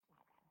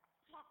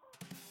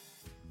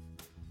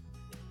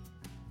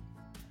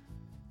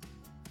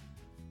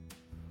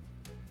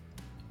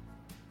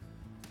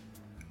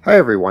Hi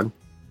everyone.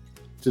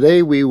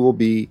 Today we will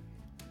be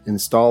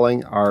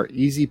installing our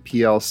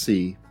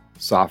EasyPLC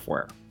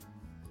software.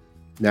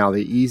 Now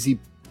the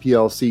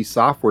EasyPLC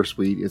Software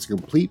Suite is a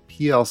complete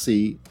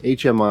PLC,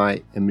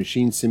 HMI, and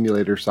machine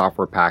simulator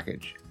software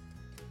package.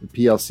 The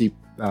PLC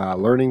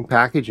learning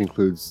package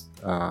includes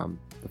the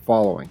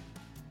following: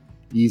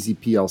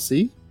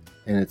 EasyPLC,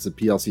 and it's a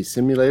PLC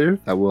simulator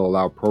that will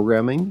allow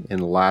programming in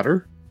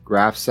ladder,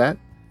 Grafcet,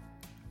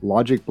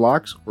 logic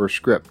blocks, or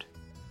script.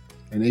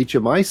 An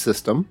HMI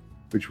system,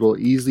 which will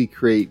easily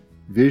create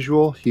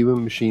visual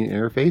human-machine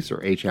interface, or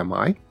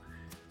HMI.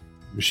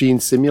 Machine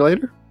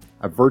simulator,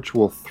 a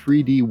virtual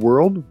 3D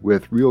world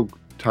with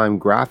real-time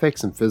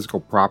graphics and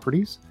physical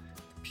properties.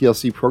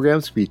 PLC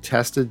programs can be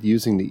tested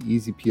using the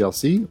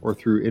EasyPLC or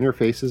through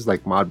interfaces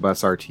like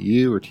Modbus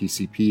RTU or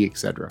TCP,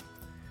 etc.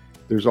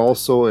 There's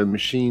also a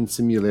machine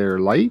simulator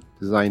Lite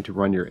designed to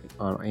run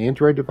on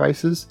Android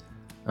devices,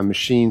 a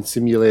machine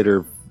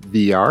simulator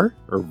VR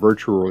or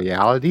virtual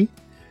reality,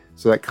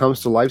 so that comes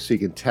to life so you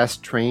can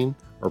test, train,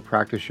 or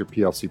practice your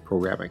PLC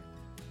programming.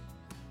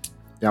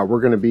 Now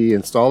we're going to be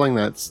installing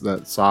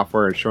that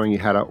software and showing you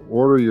how to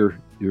order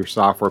your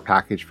software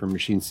package for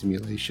machine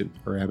simulation,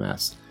 or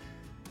MS.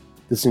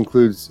 This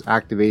includes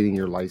activating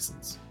your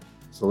license.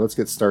 So let's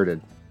get started.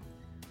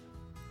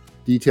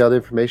 Detailed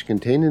information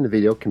contained in the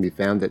video can be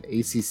found at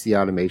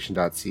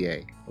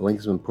accautomation.ca. The link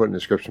has been put in the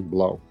description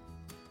below.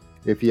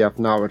 If you have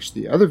not watched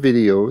the other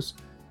videos,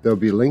 there will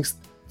be links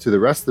to the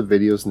rest of the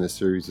videos in this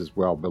series as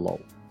well below.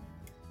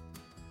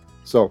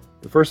 So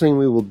the first thing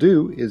we will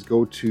do is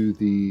go to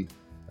the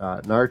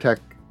Nartec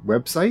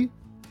website,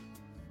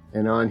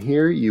 and on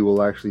here you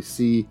will actually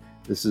see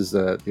this is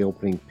the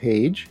opening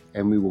page,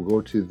 and we will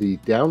go to the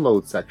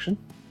download section,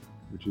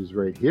 which is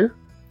right here,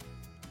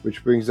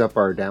 which brings up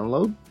our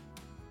download.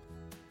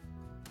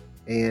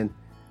 And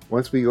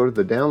once we go to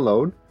the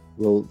download,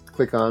 we'll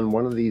click on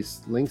one of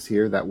these links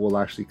here that will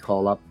actually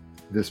call up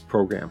this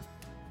program.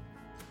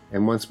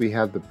 And once we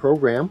have the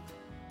program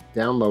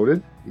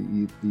downloaded,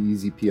 the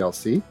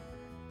EasyPLC,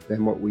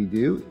 then what we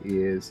do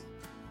is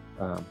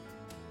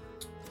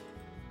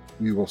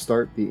we will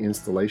start the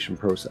installation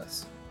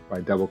process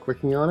by double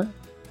clicking on it.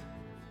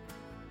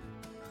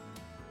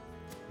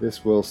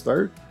 This will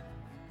start,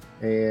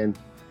 and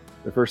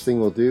the first thing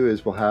we'll do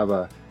is we'll have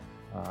a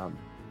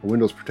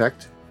Windows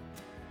Protect,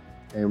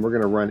 and we're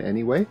going to run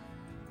anyway.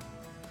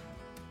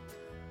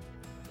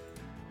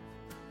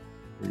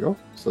 There you go.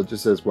 So it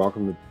just says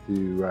welcome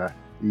to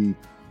the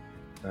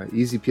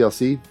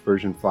EasyPLC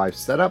version 5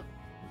 setup.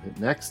 Hit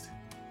next.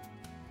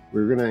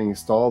 We're going to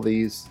install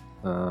these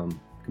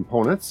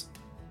components.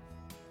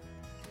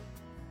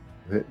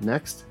 Hit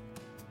next.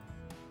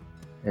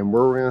 And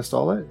where we're going to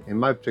install it, in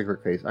my particular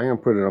case, I'm going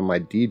to put it on my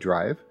D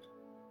drive.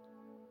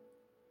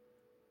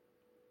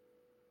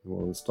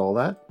 We'll install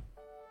that.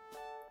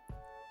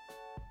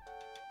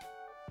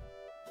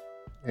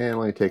 And it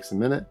only takes a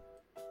minute.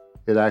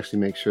 It actually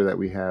makes sure that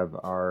we have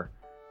our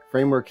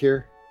framework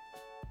here.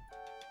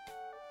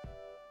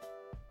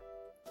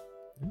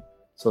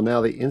 So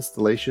now the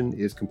installation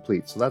is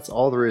complete. So that's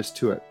all there is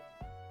to it.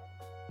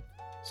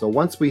 So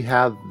once we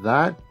have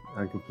that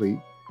complete,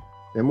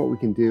 then what we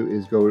can do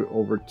is go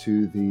over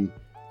to the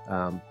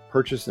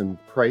purchase and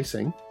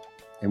pricing.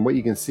 And what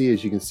you can see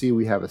is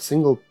we have a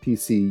single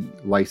PC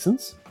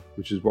license,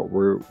 which is what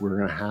we're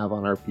going to have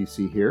on our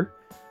PC here.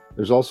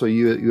 There's also a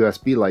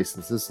USB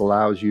license. This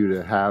allows you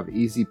to have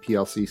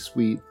EasyPLC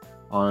Suite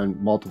on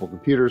multiple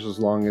computers as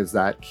long as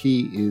that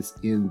key is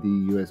in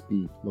the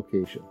USB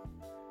location.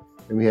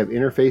 And we have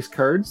interface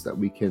cards that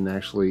we can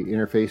actually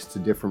interface to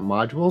different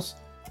modules,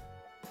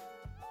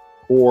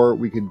 or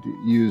we could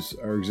use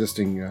our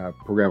existing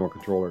programmable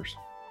controllers.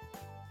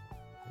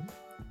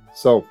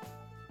 So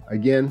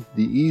again,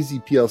 the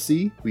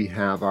EasyPLC, we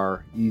have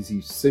our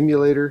Easy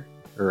Simulator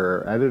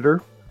or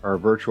editor, our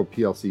virtual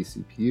PLC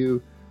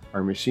CPU,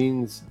 our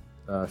machines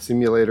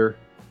simulator,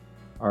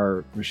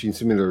 our machine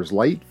simulators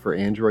Lite for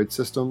Android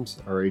systems,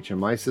 our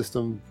HMI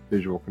system,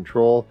 visual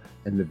control,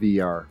 and the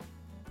VR.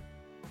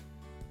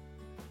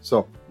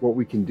 So what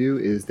we can do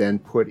is then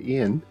put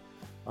in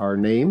our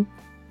name,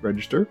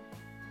 register,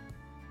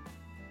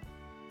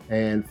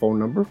 and phone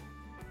number.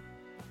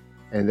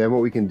 And then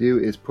what we can do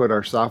is put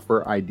our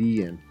software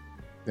ID in.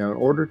 Now in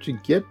order to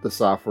get the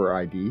software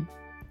ID,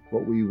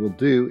 what we will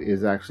do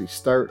is actually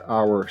start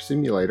our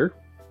simulator.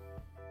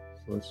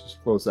 So let's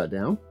just close that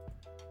down,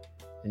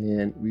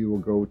 and we will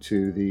go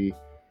to the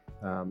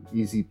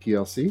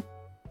EasyPLC.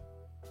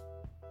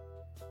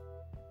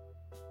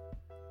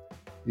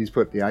 Please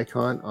put the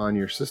icon on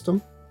your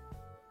system.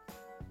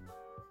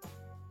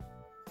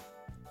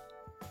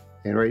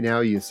 And right now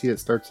you can see it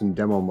starts in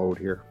demo mode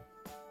here.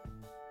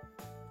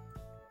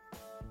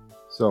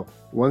 So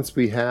once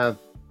we have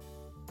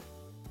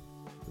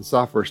the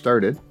software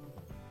started,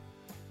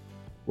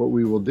 what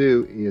we will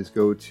do is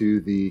go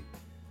to the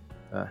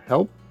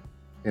help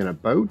and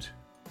about.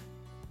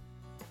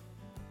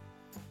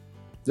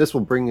 This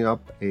will bring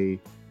up an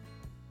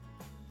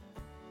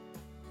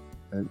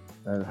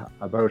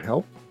about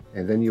help,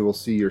 and then you will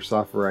see your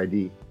software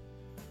ID.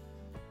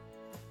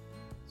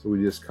 So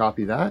we just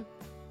copy that.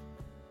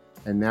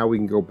 And now we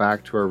can go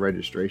back to our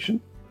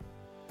registration.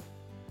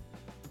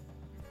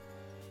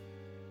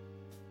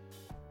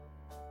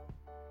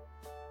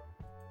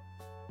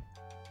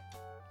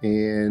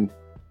 And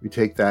we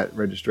take that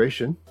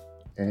registration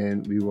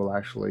and we will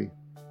actually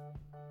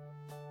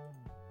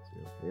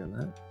okay on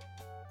that.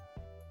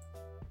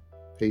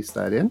 Paste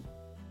that in.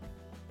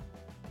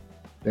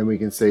 Then we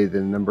can say the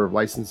number of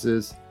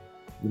licenses,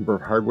 number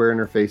of hardware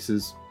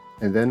interfaces,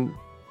 and then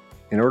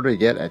in order to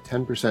get a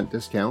 10%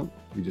 discount,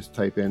 we just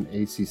type in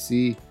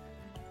ACC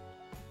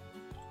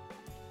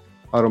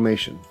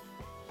automation.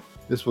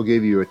 This will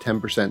give you a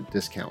 10%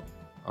 discount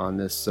on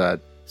this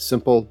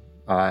simple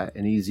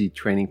and easy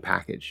training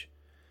package.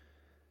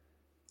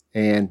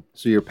 And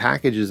so your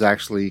package is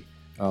actually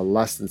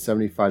less than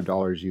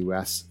 $75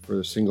 US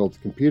for a single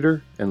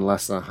computer and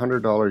less than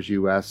 $100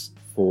 US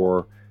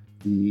for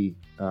the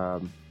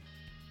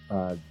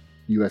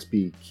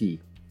USB key.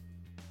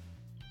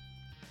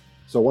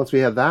 So once we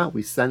have that,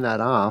 we send that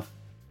off.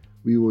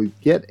 We will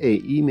get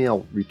an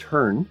email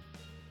return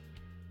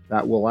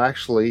that will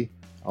actually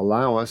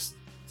allow us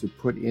to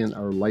put in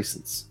our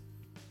license.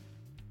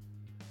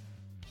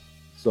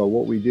 So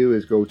what we do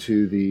is go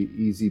to the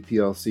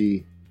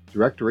EasyPLC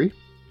directory,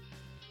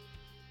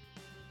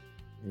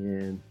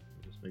 and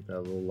just make that a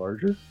little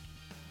larger.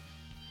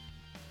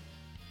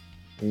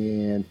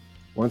 And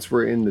once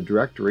we're in the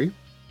directory,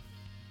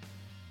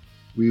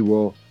 we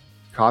will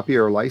copy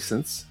our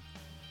license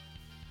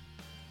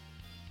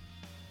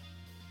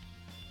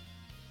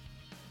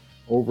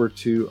over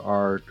to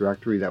our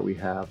directory that we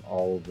have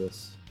all of the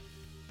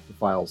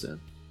files in.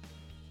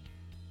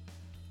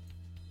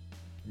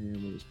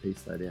 And we'll just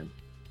paste that in.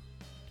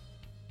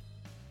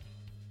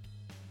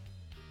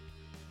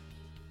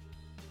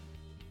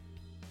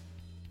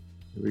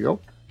 There we go.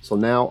 So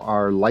now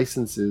our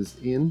license is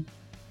in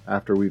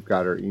after we've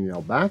got our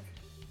email back.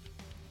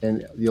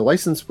 And the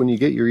license, when you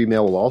get your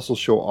email, will also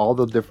show all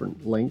the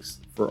different links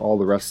for all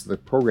the rest of the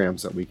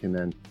programs that we can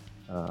then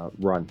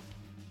run.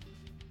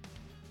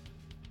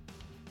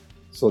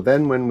 So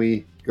then when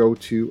we go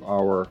to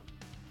our,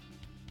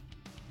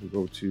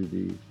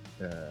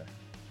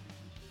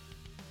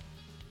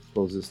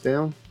 close this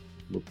down.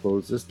 We'll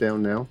close this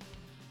down now,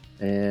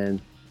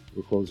 and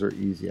we'll close our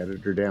Easy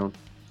Editor down.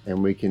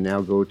 And we can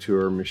now go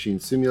to our machine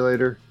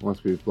simulator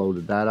once we've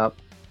loaded that up.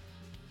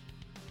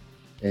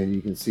 And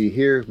you can see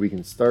here, we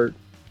can start.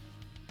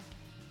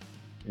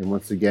 And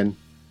once again,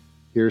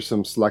 here's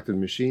some selected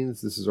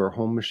machines. This is our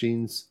home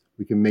machines.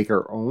 We can make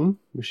our own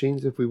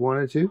machines if we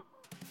wanted to,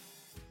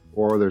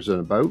 or there's an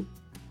about.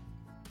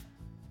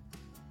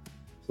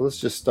 So let's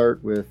just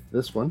start with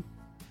this one.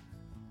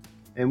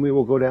 And we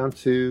will go down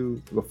to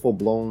the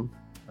full-blown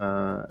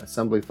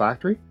assembly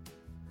factory.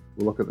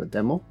 We'll look at the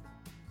demo.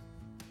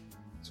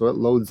 So it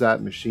loads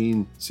that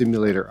machine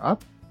simulator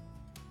up.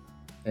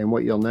 And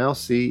what you'll now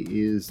see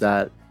is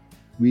that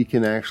we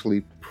can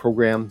actually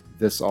program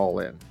this all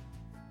in.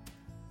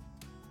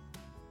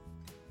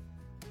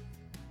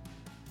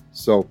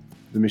 So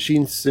the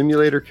machine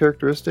simulator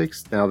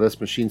characteristics. Now this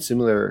machine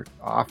simulator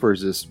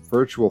offers this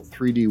virtual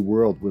 3D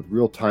world with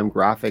real-time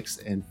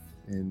graphics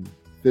and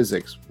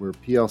physics where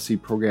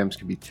PLC programs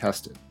can be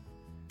tested.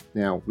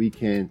 Now we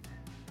can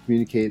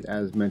communicate,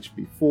 as mentioned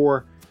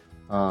before,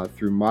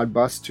 through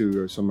Modbus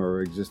to some of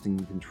our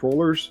existing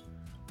controllers,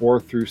 or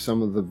through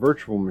some of the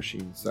virtual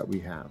machines that we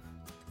have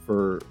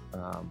for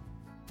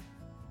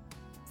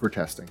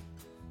testing.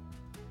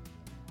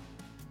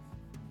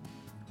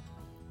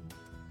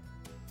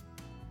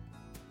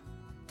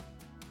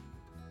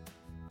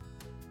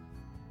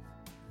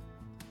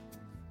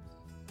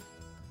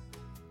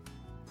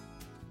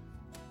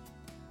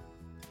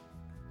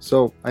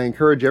 So I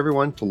encourage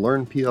everyone to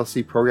learn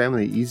PLC programming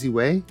the easy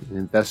way and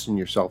invest in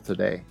yourself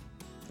today.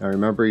 Now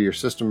remember, your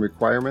system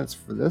requirements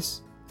for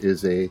this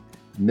is a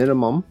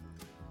minimum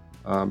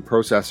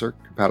processor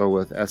compatible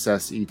with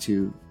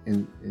SSE2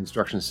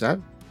 instruction set.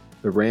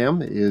 The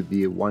RAM is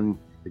the 1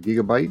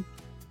 gigabyte.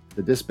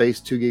 The disk space,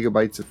 2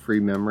 gigabytes of free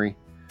memory.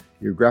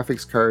 Your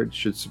graphics card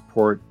should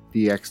support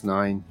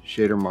DX9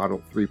 shader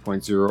model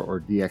 3.0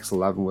 or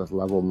DX11 with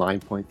level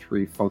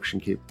 9.3 function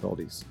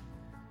capabilities.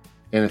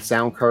 And a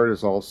sound card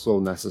is also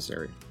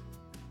necessary.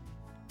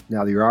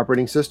 Now your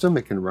operating system,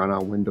 it can run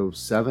on Windows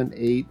 7,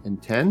 8,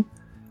 and 10,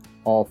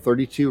 all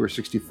 32 or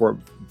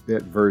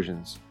 64-bit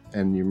versions.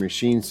 And your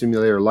machine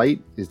simulator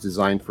Lite is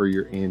designed for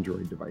your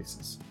Android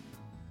devices.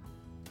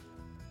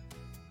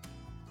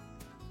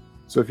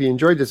 So if you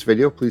enjoyed this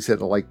video, please hit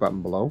the like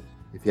button below.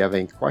 If you have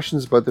any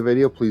questions about the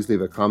video, please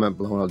leave a comment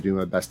below and I'll do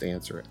my best to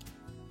answer it.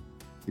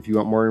 If you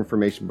want more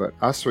information about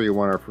us, or you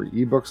want our free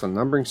ebooks on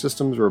numbering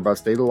systems or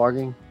robust data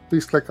logging,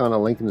 please click on a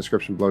link in the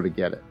description below to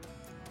get it.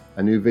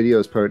 A new video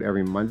is put out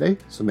every Monday,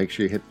 so make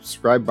sure you hit the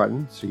subscribe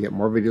button so you get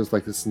more videos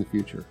like this in the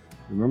future.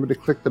 Remember to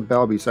click the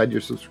bell beside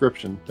your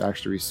subscription to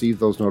actually receive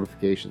those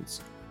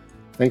notifications.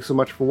 Thanks so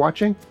much for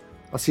watching.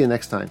 I'll see you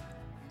next time.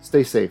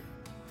 Stay safe.